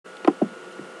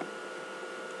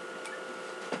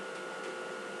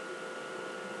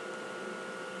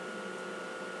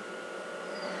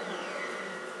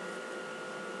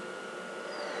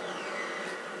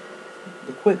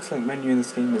The quick select menu in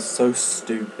this game is so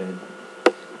stupid.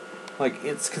 Like,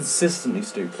 it's consistently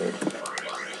stupid.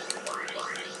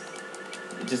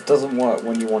 It just doesn't work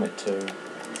when you want it to.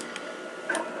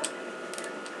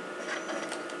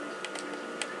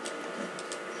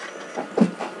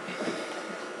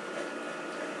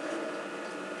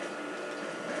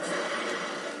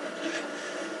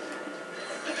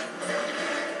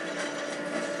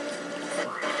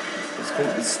 It's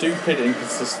called the stupid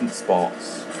inconsistent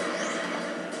spots.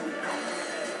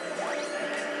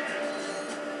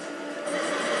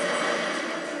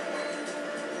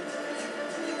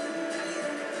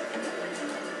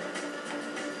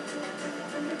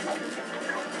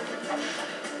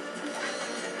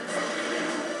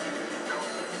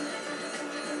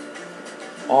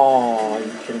 Oh, are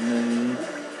you kidding me?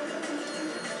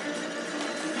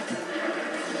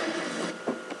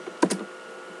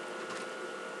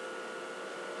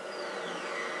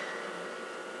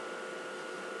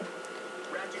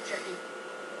 Ratchet checking.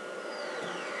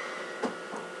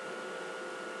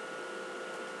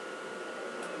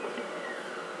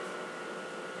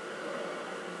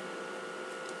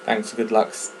 Thanks, good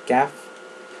luck, Scaff.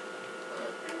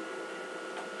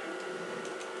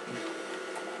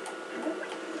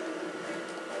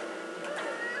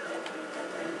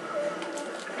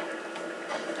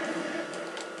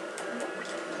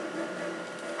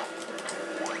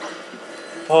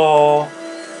 Oh,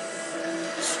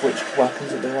 switched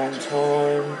weapons at the wrong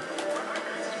time.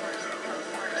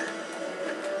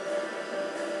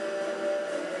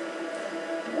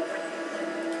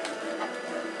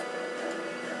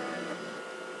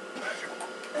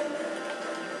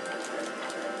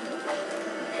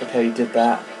 Okay, you did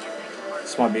that.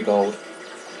 This might be gold.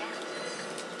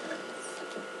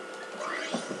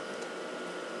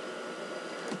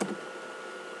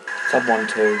 Sub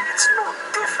 1-2. It's not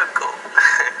difficult.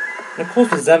 And of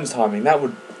course with Zem's timing, that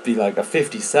would be like a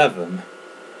 57.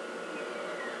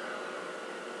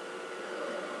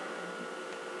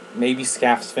 Maybe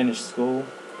Scaff's finished school.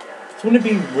 So wouldn't it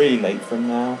be really late for him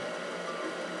now?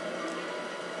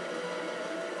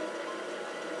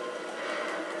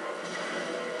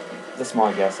 That's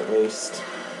my guess, at least.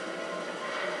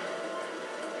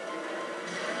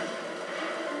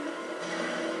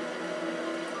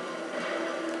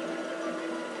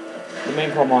 The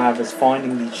main problem I have is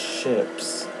finding these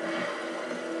ships.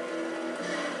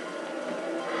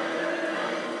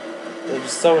 They're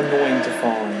just so annoying to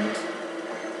find.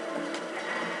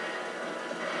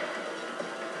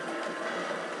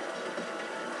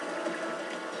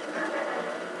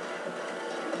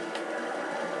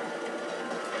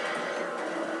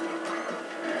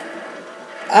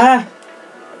 Ah!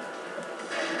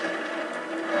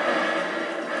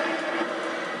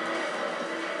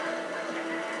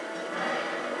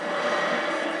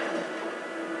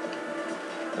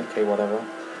 Okay, whatever.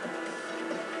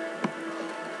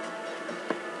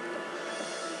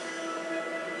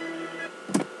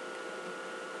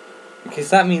 Okay,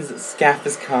 so that means that Scaff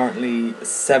is currently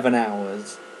 7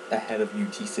 hours ahead of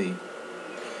UTC.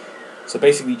 So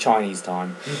basically Chinese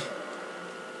time.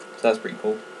 So that's pretty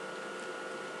cool.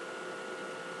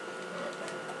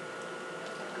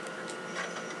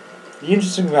 The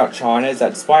interesting thing about China is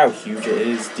that despite how huge it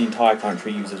is, the entire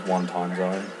country uses one time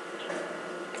zone.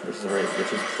 Which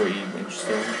is pretty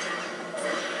interesting.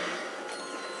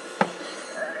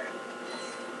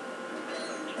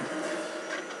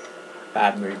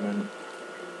 Bad movement.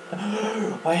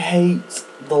 I hate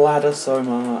the ladder so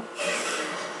much.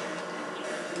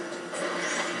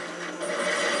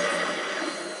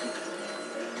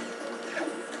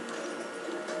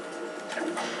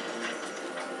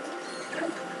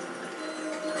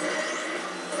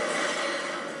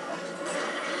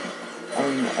 I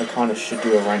mean, I kind of should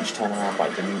do a wrench turnaround,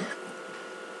 but I didn't.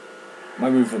 My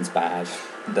movement's bad.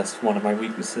 That's one of my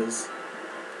weaknesses.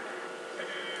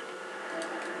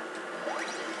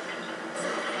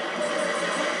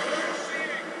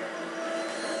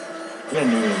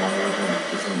 Even knowing my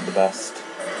movement isn't the best.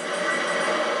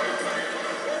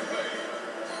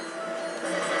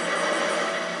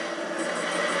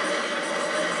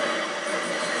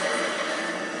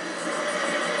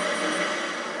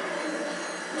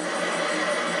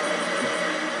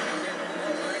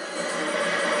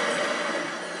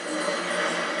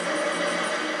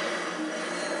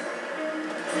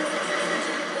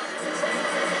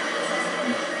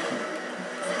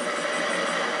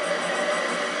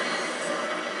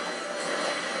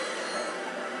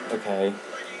 Okay.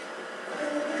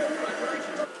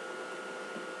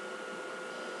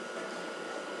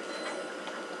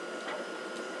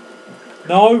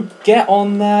 No, get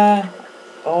on there.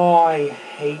 Oh, I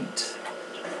hate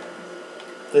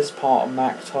this part of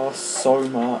Mactar so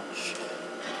much.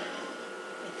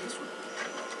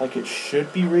 Like, it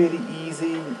should be really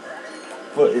easy,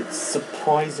 but it's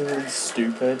surprisingly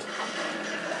stupid.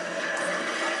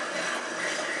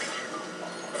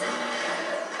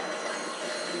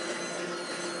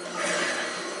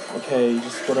 Okay,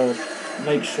 just gotta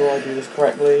make sure I do this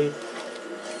correctly.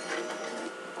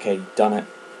 Okay, done it.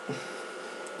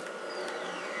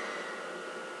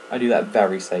 I do that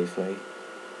very safely.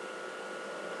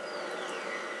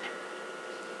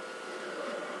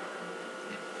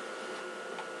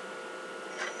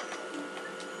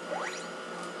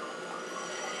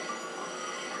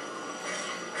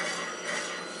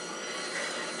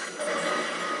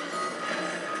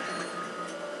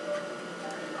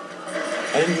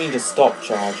 I didn't mean to stop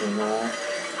charging there.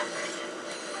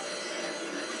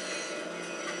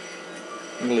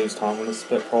 I'm gonna lose time on this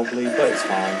bit probably, but it's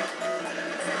fine.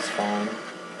 It's fine.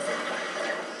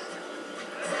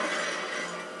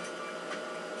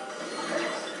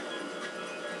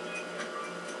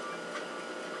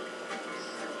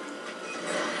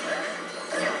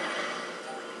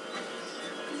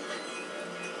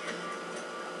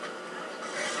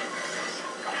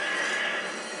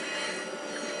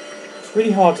 It's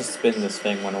really hard to spin this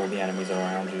thing when all the enemies are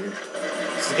around you.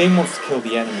 So the game wants to kill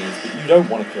the enemies, but you don't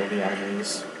want to kill the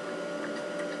enemies.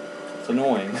 It's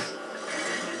annoying.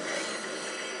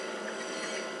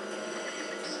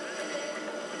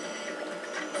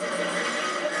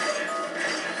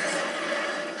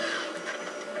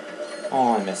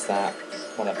 Oh, I missed that.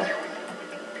 Whatever.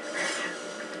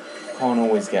 Can't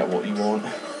always get what you want.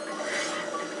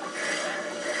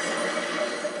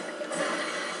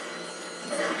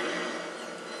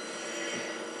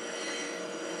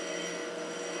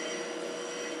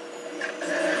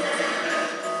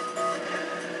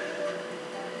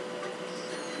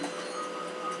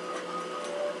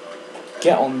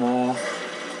 Get on there.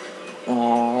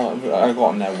 Oh, I got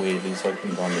on there weirdly, so I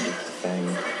couldn't go underneath the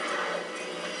thing.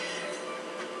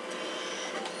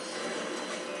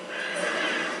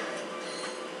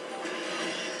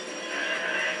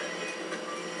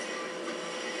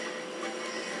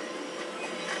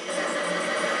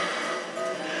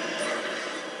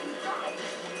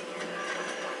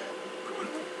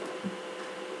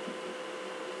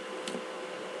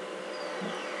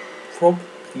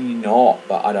 Probably not,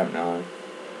 but I don't know.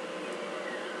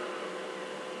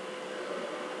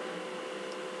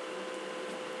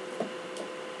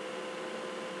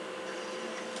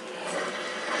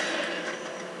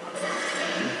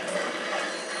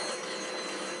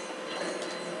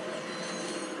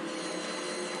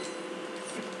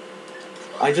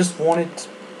 I just wanted to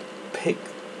pick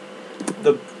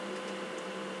the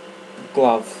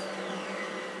glove.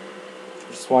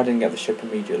 Which is why I didn't get the ship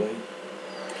immediately.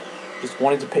 Just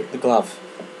wanted to pick the glove.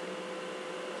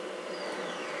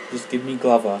 Just give me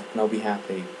Glover and I'll be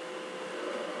happy.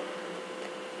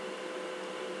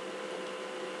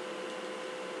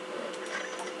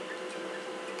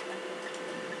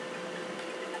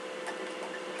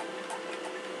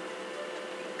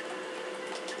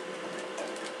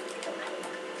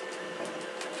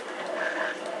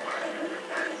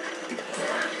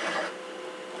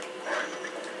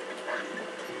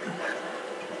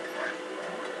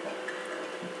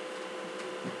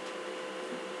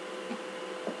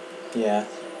 Yeah.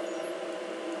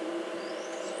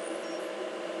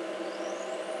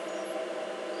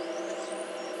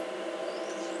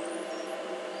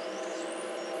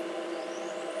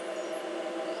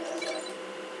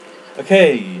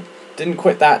 Okay, didn't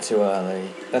quit that too early.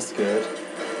 That's good.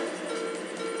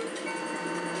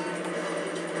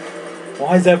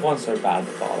 Why is everyone so bad at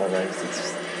the father race? It's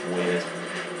just weird.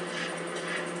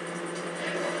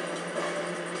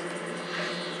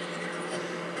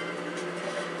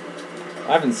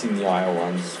 I haven't seen the IO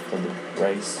ones for the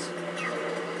race.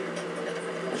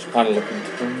 I should kind of look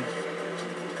into them.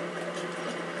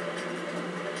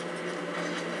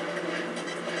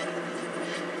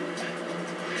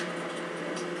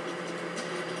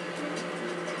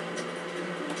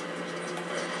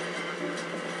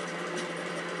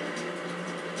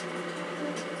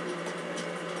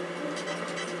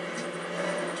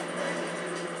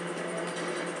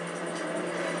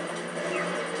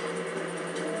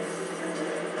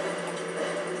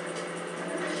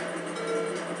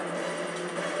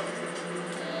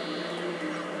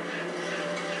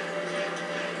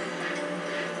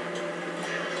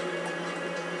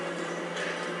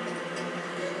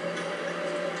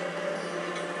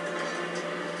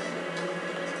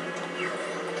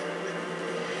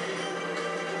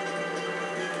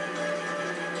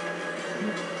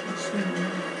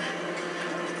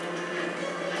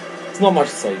 It's not much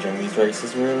to say during these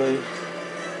races, really.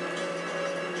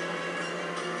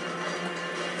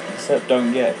 Except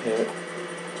don't get hit.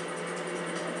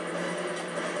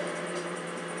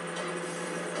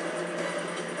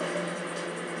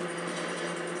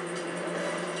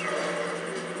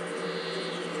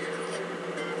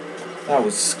 That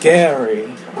was scary.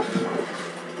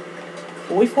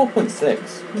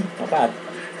 44.6. Not bad.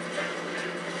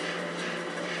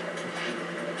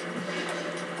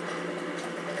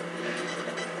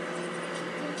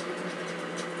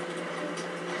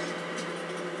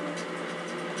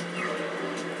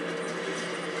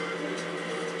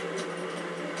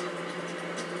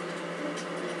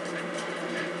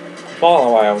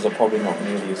 Bar hours are probably not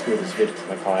nearly as good as vid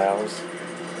like high hours.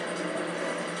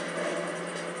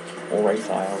 Or race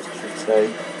high hours, I should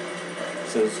say.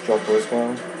 So it's jobber as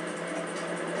well.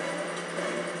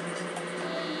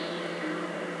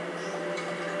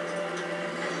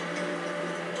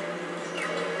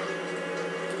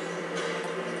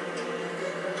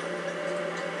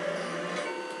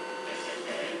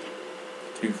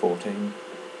 .214.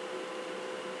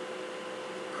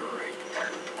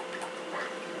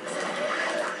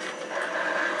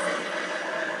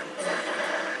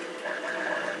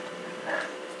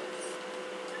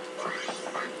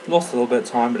 Lost a little bit of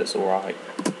time, but it's alright.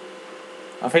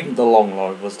 I think the long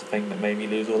load was the thing that made me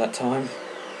lose all that time.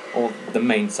 Or the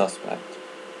main suspect.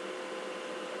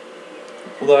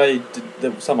 Although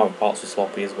some other parts were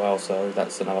sloppy as well, so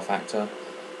that's another factor.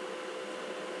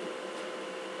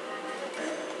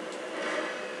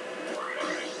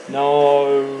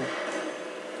 No.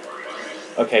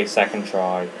 Okay, second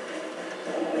try.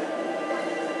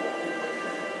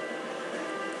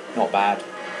 Not bad.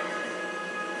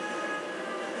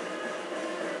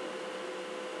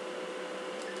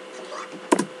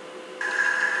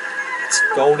 It's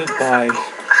golded by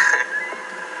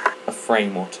a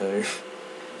frame or two.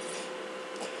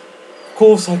 Of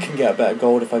course I can get a better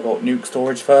gold if I got nuke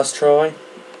storage first try.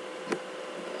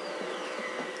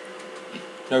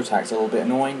 No tac's a little bit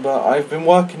annoying, but I've been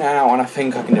working it out and I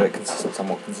think I can do it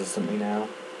somewhat consistently now.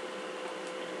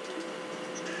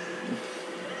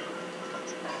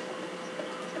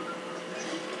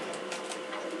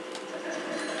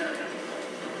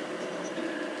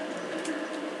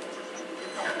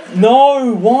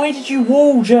 No! Why did you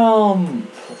wall jump?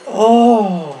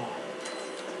 Oh!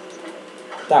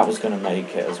 That was going to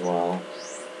make it as well.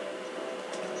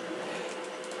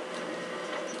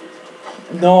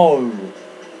 No!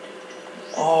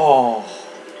 Oh!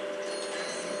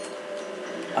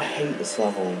 I hate this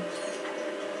level.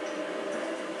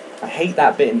 I hate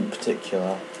that bit in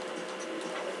particular.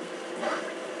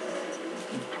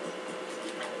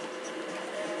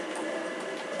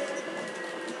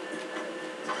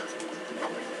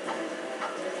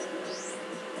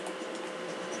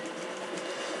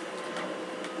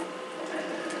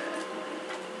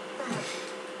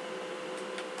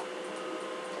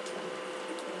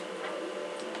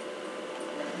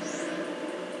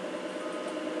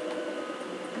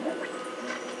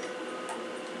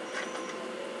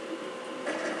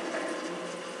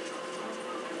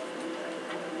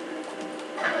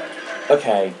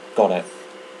 Okay, got it.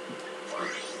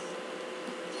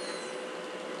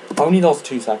 Only lost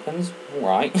 2 seconds.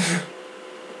 Alright.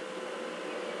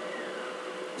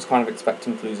 Was kind of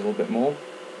expecting to lose a little bit more.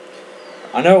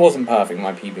 I know it wasn't perfect,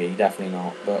 my PB, definitely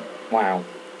not, but wow.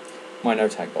 My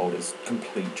no-tech gold is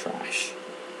complete trash.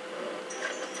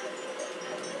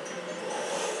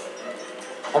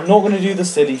 I'm not going to do the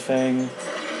silly thing.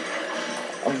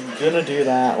 I'm going to do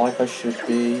that like I should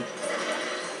be.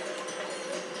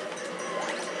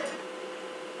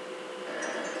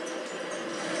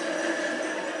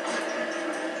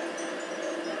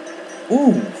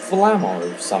 Ooh, full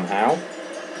ammo somehow.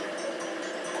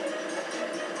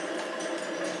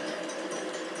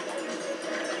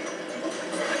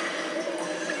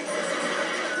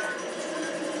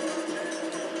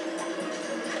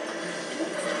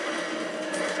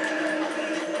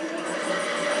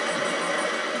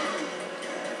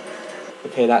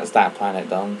 Okay, that's that planet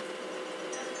done.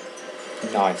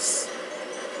 Nice.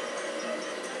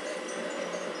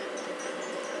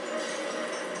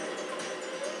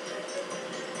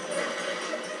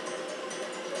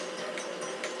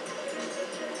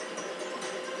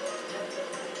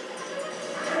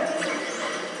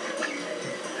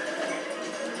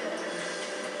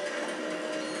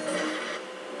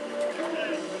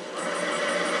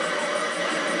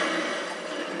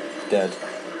 Dead.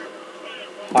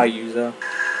 Hi, user.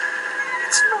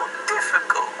 It's not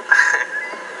difficult.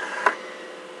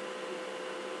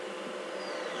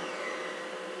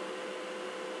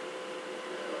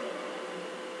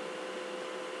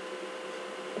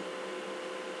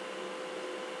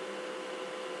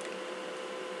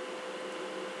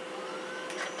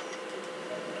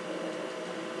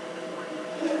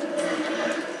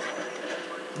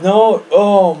 No,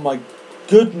 oh my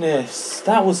goodness,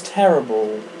 that was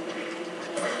terrible.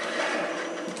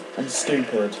 And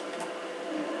stupid.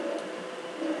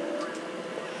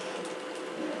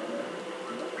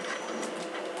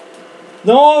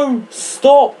 No!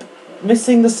 Stop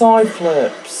missing the side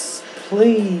flips,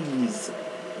 please.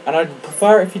 And I'd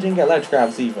prefer it if you didn't get ledge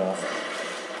grabs either.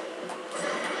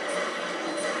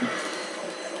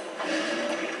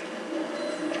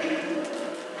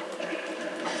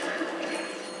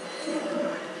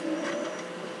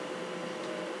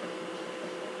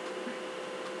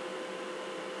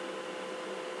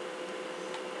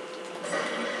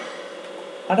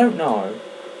 I don't know.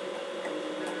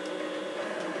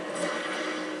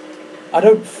 I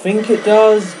don't think it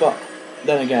does, but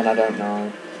then again, I don't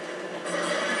know.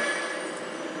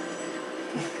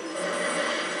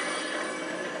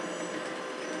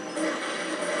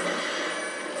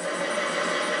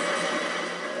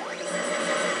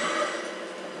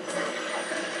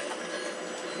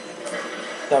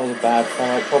 That was a bad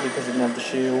fight, probably because it didn't have the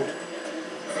shield.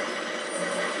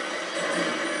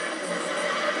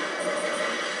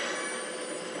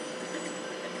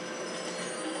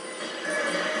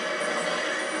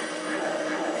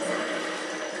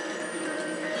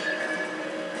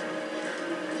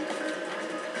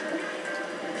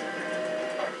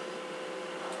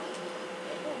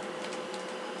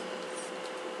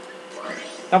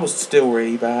 That was still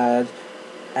really bad,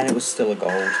 and it was still a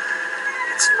gold.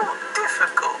 It's not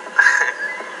difficult.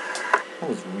 That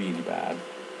was really bad.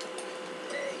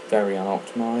 Very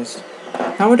unoptimized.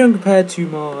 How am I doing compared to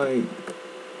my...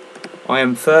 I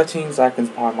am 13 seconds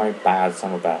behind my bad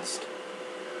summer best.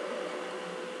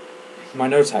 My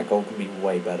no attack goal can be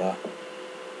way better.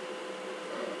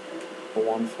 For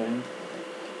one thing.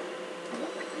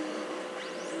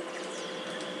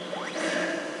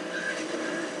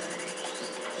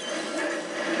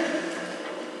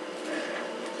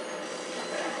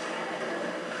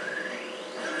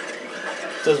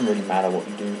 It doesn't really matter what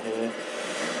you do here.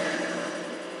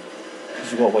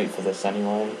 Because you've got to wait for this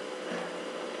anyway.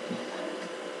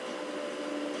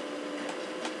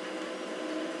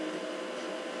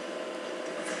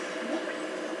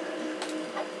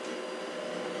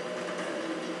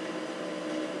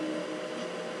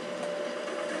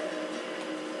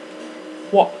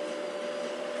 What?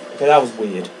 Okay, that was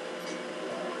weird.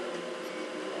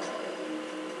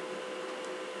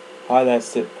 Hi there,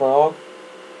 Sit Prague.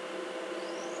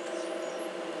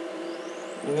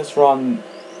 I mean, this run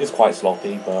is quite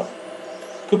sloppy, but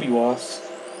could be worse.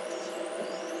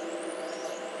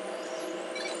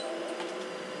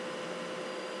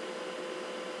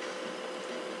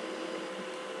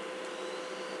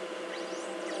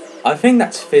 I think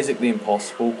that's physically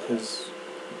impossible, because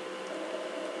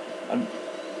I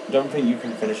don't think you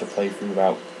can finish a playthrough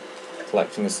without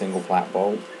collecting a single plat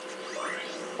bolt.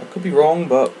 I could be wrong,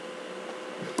 but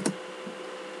I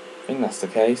think that's the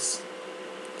case.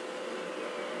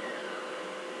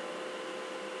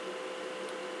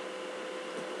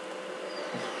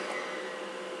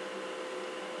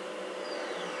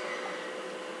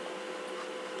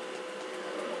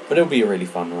 But it'll be a really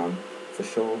fun run, for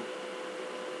sure.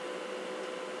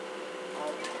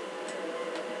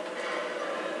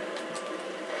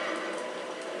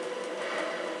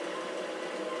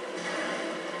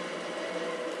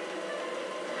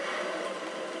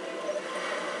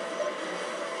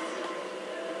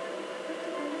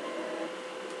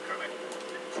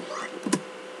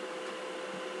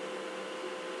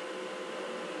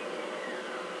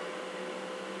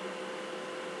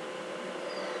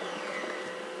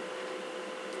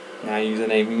 Now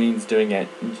username means doing it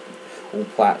all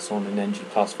plats on an NG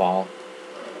Plus file.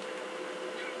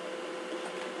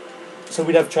 So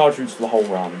we'd have charge routes for the whole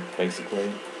run,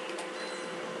 basically.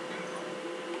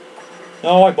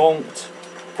 No, I bonked.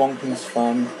 Bonking's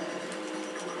fun.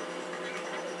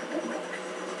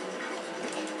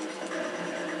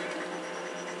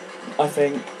 I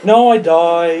think. No, I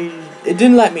died. It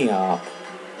didn't let me up.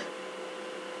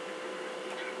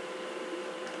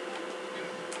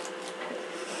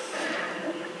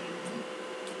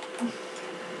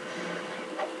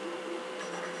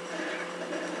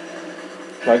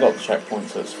 But I got the checkpoint,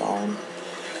 so it's fine.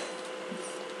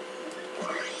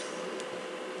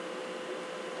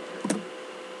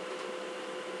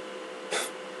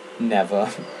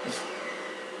 Never.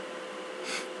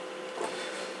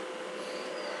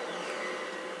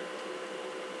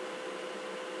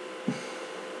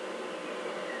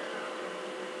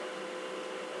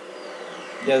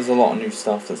 Yeah, there's a lot of new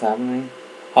stuff that's happening.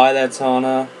 Hi there,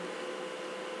 Tana.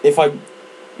 If I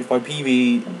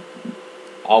PB,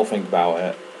 I'll think about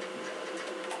it.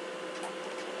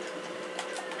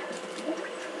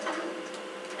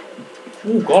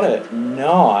 Ooh, got it.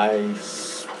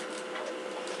 Nice.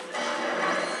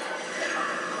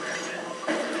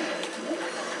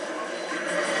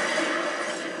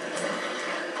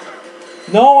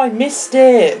 No, I missed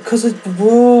it because it.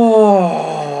 Whoa,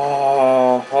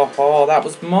 that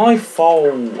was my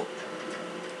fault.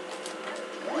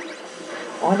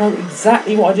 I know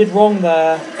exactly what I did wrong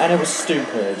there, and it was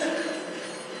stupid.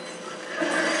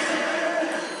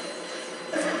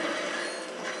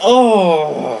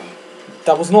 Oh,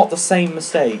 that was not the same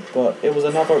mistake, but it was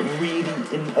another really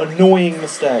annoying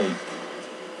mistake.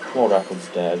 World record's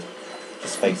dead.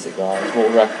 Just face it, guys.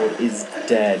 World record is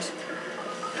dead.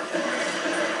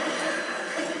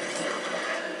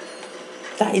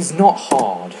 That is not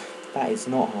hard. That is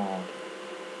not hard.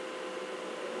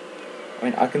 I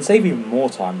mean, I can save even more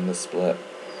time in this split.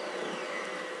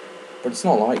 But it's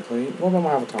not likely. What about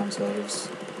my other time saves?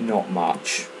 Not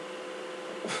much.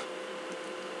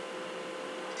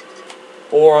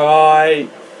 Alright.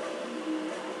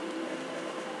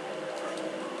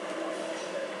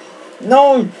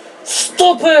 No!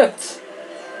 Stop it!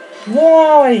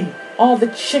 Why are the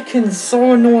chickens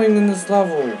so annoying in this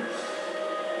level?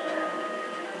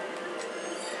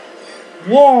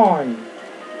 Why?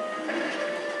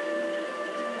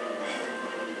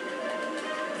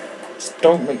 Just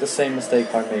don't make the same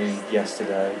mistake I made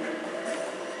yesterday.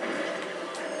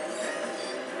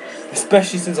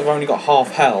 Especially since I've only got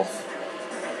half health.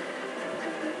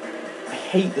 I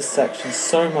hate this section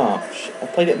so much.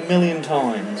 I've played it a million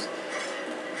times.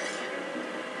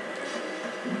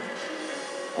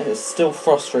 And it still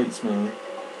frustrates me.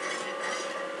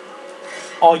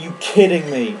 Are you kidding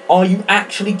me? Are you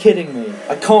actually kidding me?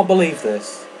 I can't believe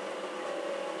this.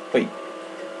 Wait,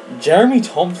 Jeremy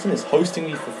Thompson is hosting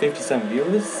me for 57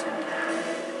 viewers?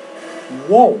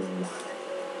 Whoa.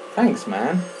 Thanks,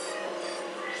 man.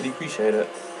 Really appreciate it.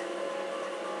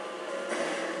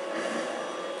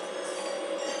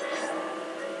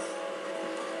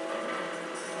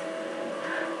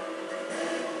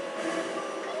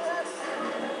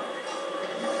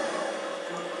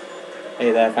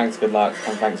 Hey there, thanks, good luck,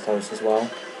 and thanks Toast as well.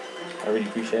 I really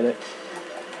appreciate it.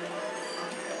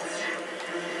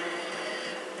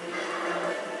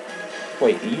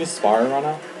 Wait, are you a Spyro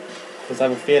runner? Because I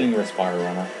have a feeling you're a Spyro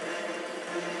runner.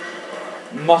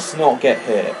 Must not get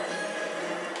hit.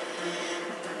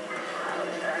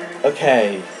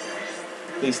 Okay.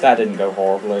 At least that didn't go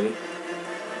horribly.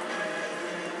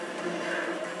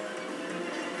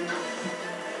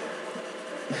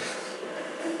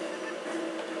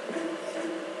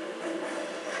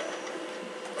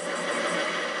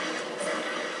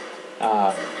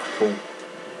 Ah, cool.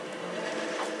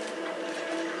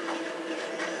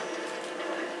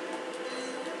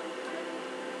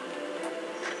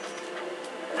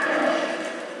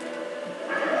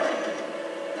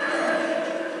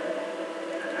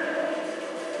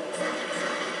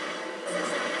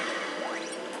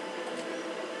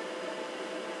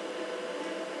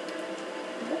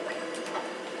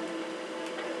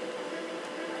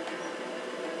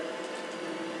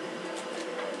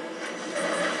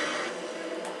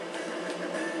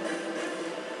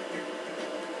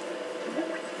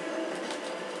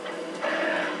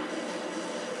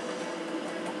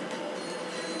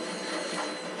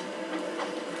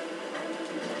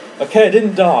 Okay, I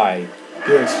didn't die.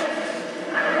 Good.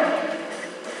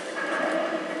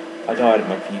 I died at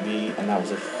my PB, and that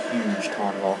was a huge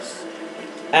time loss.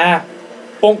 Ah!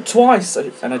 Bonked twice!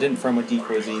 And I didn't throw my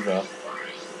decoys either.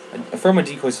 I throw my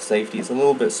decoys for safety. It's a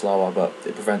little bit slower, but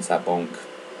it prevents that bonk.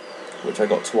 Which I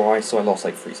got twice, so I lost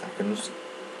like 3 seconds.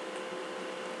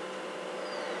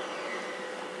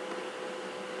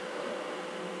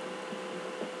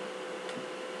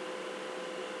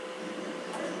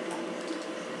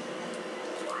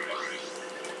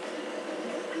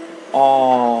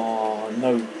 Oh,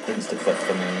 no insta-clip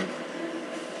for me.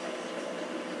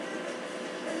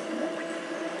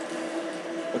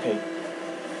 Okay.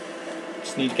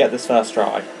 Just need to get this first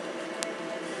try.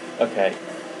 Okay.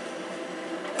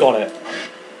 Got it.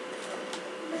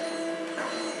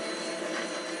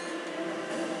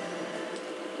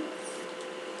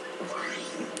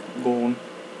 Gone.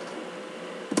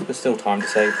 There's still time to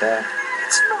save there.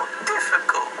 It's not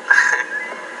difficult.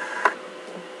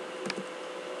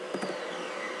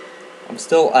 I'm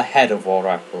still ahead of world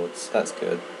records. That's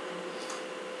good.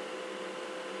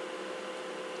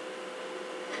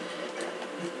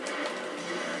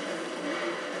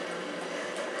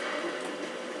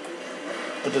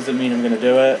 But does it mean I'm going to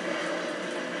do it?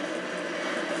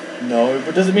 No.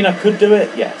 But does it mean I could do it?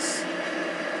 Yes.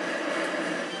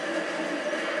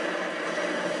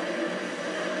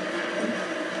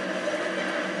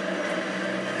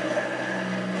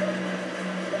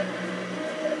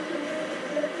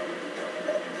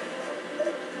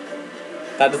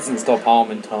 That doesn't stop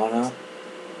harming Tana.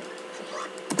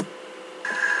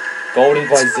 Goldie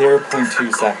by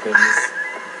 0.2 seconds.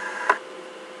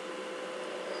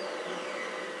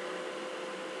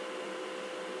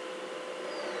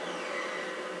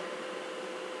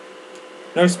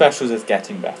 No specials is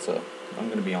getting better, I'm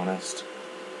gonna be honest.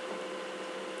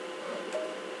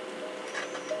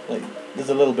 Like, there's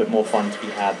a little bit more fun to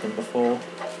be had than before.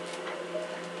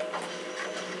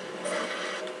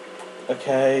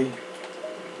 Okay.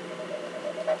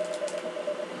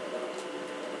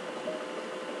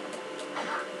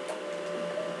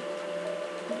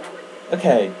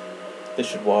 Okay, this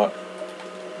should work.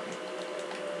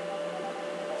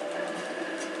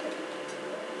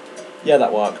 Yeah,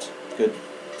 that worked. Good.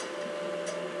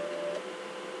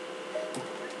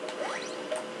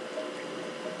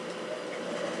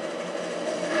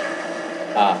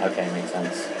 Ah, okay, makes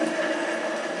sense.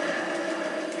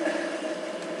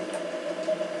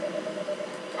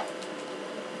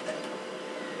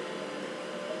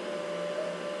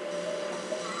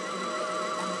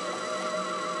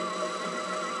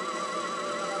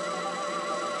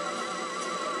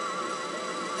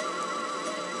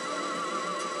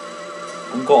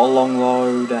 I've got a long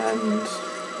load and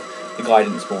the guy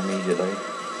didn't spawn immediately.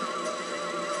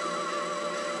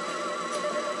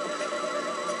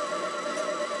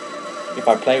 If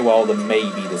I play well, then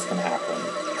maybe this can happen.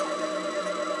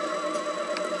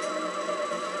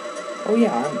 Oh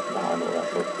yeah, I know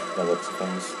that looks of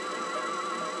things.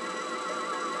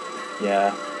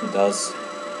 Yeah, it does.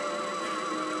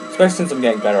 Especially since I'm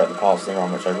getting better at the passing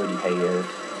on, which I really hated.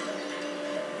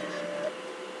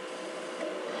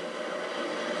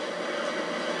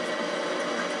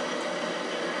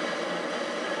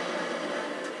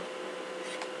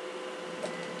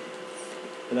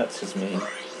 But that's just me.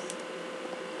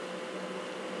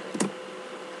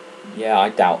 Yeah, I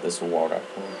doubt this will work out.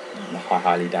 I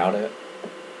highly doubt it.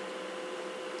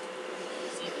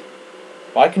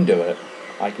 But I can do it.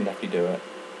 I can definitely do it.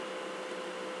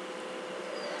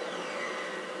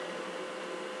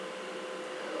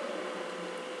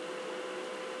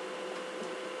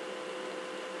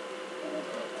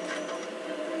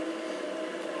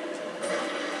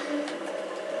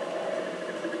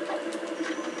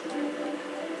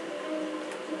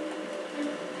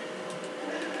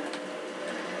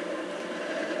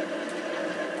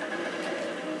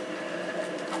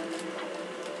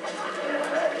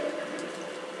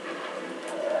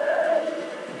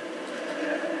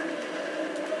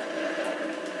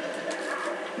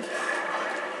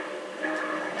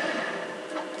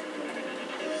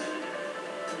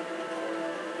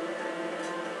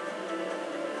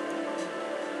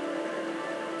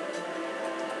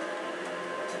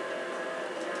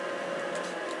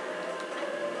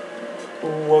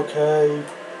 Oh, okay.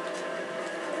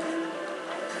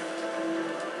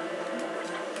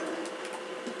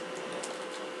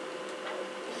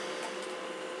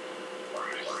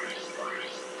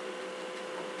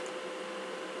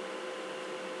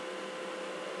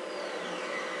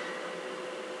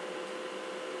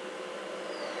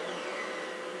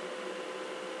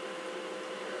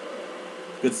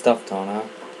 Good stuff, Tana.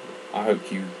 I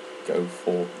hope you go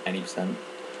for any percent.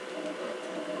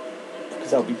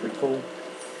 Because that would be pretty cool.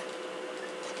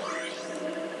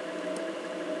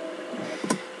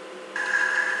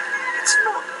 It's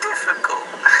not difficult.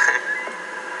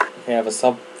 Okay, I have a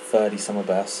sub 30 summer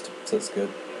best, so that's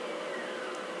good.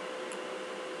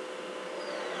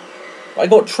 I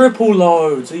got triple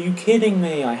loads! Are you kidding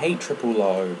me? I hate triple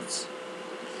loads.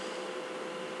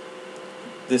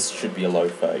 This should be a low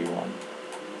 31.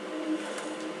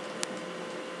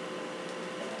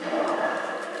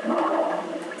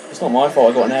 It's not my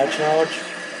fault I got an air charge.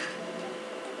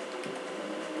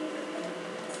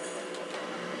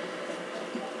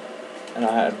 And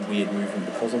I had weird movement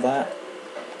because of that.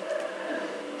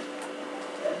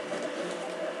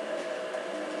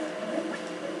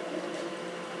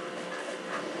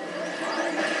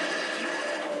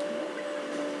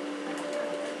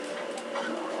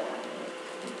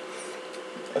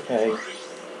 Okay.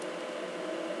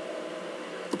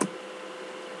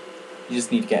 You just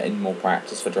need to get in more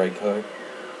practice for Draco.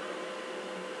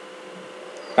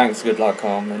 Thanks, good luck,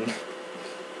 Carmen.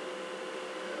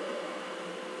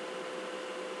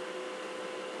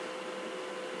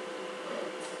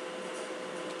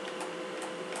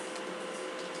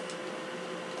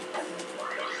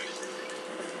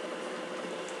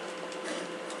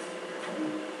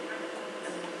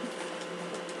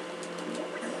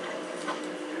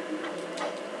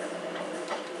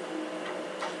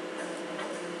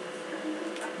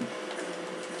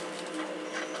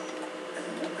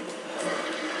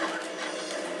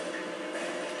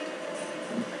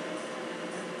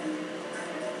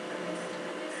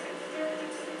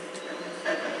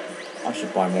 I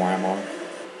should buy more ammo.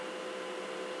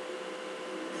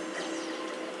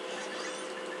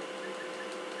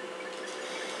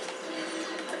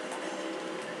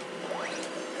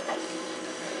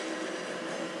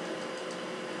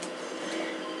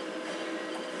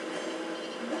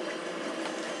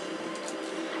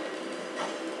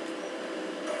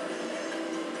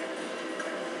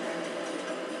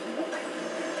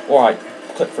 Alright,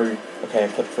 click through. Okay, I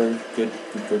click through. Good,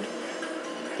 good, good.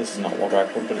 This is not world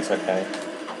record, but it's okay.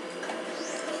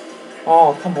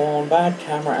 Oh, come on, bad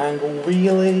camera angle,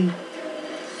 really?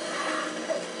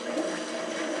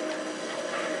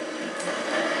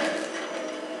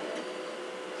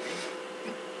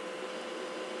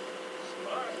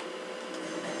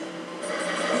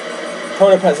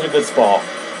 Protopet's in a good spot,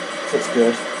 so it's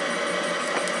good.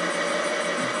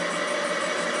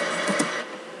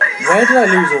 Where did I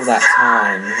lose all that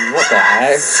time? What the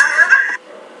heck?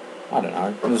 I don't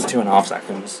know, it was 2.5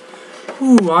 seconds.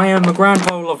 Ooh, I am a grand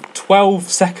total of 12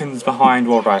 seconds behind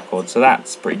world record, so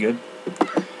that's pretty good.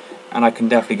 And I can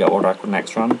definitely get world record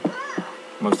next run.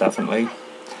 Most definitely.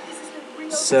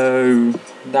 So,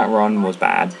 that run was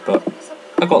bad, but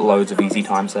I got loads of easy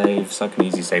time saves. I can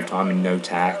easily save time in No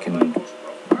Tack and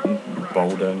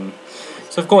Bolden.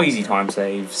 So I've got easy time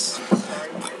saves.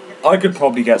 I could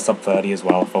probably get sub 30 as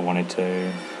well if I wanted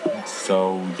to.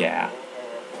 So, yeah.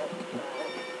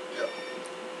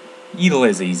 Edel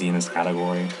is easy in this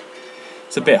category.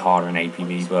 It's a bit harder in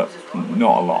APV, but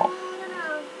not a lot.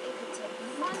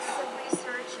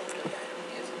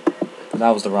 But that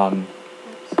was the run.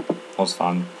 It was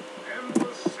fun.